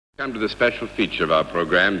Come to the special feature of our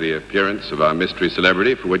program, the appearance of our mystery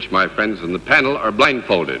celebrity, for which my friends on the panel are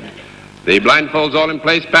blindfolded. The blindfolds all in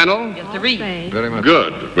place, panel? Yes, sir. Very much.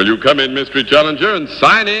 Good. Will you come in, mystery challenger, and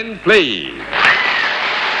sign in, please?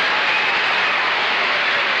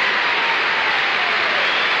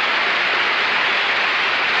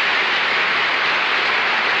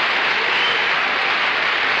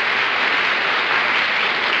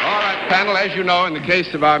 Panel, as you know, in the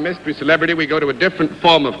case of our mystery celebrity, we go to a different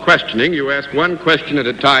form of questioning. You ask one question at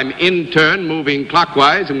a time in turn, moving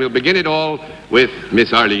clockwise, and we'll begin it all with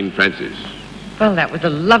Miss Arlene Francis. Well, that was a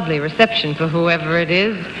lovely reception for whoever it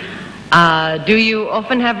is. Do you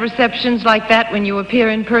often have receptions like that when you appear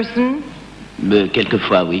in person?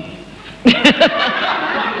 Quelquefois, oui.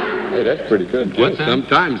 Hey, that's pretty good. What's that?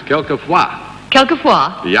 Sometimes, quelquefois.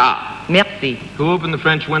 Quelquefois? Yeah. Merci. Who opened the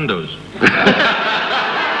French windows?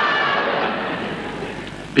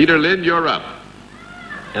 Peter Lind, you're up.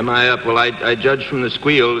 Am I up? Well, I judge from the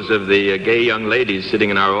squeals of the gay young ladies sitting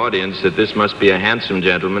in our audience that this must be a handsome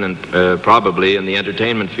gentleman and probably in the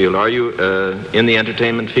entertainment field. Are you in the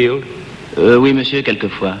entertainment field? Oui, monsieur,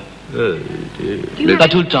 quelquefois. Pas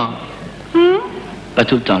tout le temps. Pas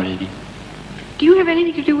tout le temps, je dis. Do you have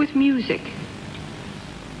anything to do with music?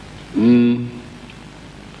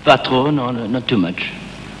 Pas trop, no, not too much.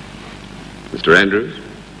 Mr. Andrews?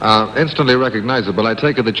 Instantly recognizable. I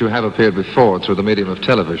take it that you have appeared before through the medium of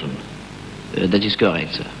television. That is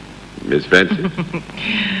correct, sir. Miss Francis?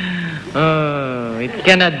 Oh, it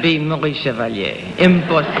cannot be Maurice Chevalier.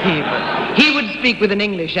 Impossible. He would speak with an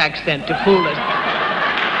English accent to fool us.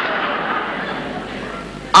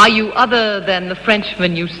 Are you other than the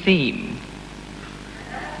Frenchman you seem?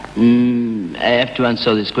 I have to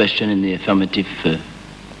answer this question in the affirmative.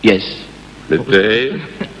 Yes. Mr. Hayes?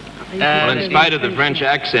 Well, in spite of the French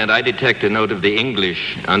accent, I detect a note of the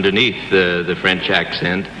English underneath the French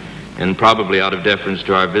accent, and probably out of deference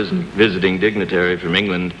to our visiting dignitary from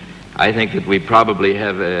England, I think that we probably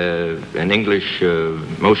have an English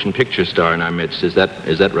motion picture star in our midst. Is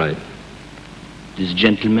that right? This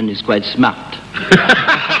gentleman is quite smart.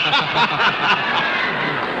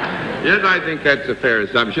 Yes, I think that's a fair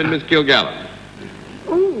assumption. Miss Kilgallen?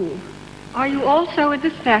 Ooh, are you also in the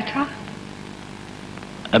theater?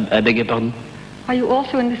 I beg your pardon? Are you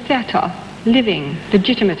also in the theater? Living,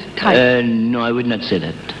 legitimate type? No, I would not say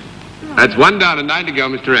that. That's 1 down and 9 to go,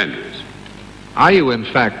 Mr. Andrews. Are you, in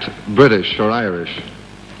fact, British or Irish?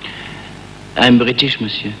 I'm British,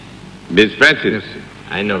 monsieur. Miss Francis?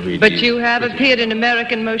 I know who But you have appeared in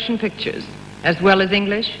American motion pictures, as well as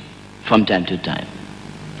English? From time to time.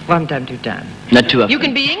 From time to time. Not too often. You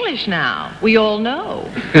can be English now. We all know.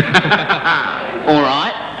 All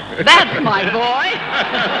right. That's my boy.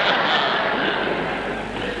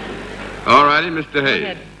 All righty, Mr.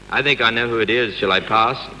 Hayes. I think I know who it is. Shall I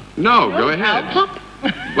pass? No, go ahead.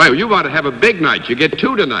 Well, you want to have a big night. You get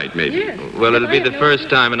 2 tonight, maybe. Yes. Well, it'll be the first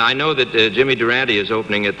time, and I know that Jimmy Durante is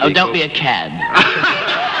opening at the... Oh, don't be a cad.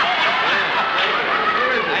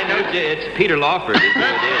 I know it's Peter Lawford is who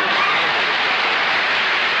it is.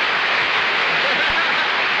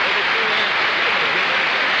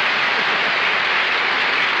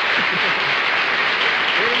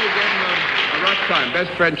 Time.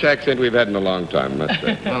 Best French accent we've had in a long time, must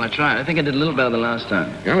say. Well, I tried. I think I did a little better than last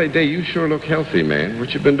time. Golly day, you sure look healthy, man.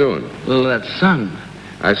 What you been doing? Well, that sun.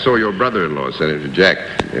 I saw your brother-in-law, Senator Jack,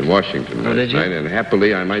 in Washington last did you? night, and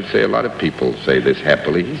happily, I might say a lot of people say this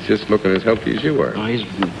happily. He's just looking as healthy as you are. Oh, he's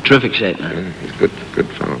in terrific shape now. Yeah, he's good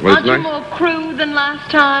fellow. Well, Aren't you more crew than last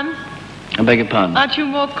time? I beg your pardon. Aren't you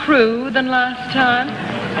more crew than last time?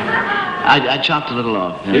 I chopped a little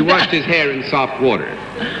off. He washed his hair in soft water.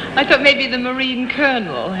 I thought maybe the Marine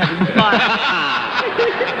Colonel had inspired.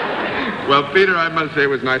 Well, Peter, I must say it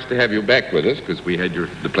was nice to have you back with us, because we had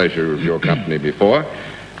the pleasure of your company before.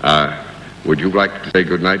 Would you like to say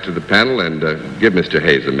good night to the panel and give Mr.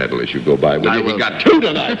 Hayes a medal as you go by? He got 2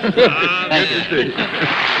 tonight. Thank you.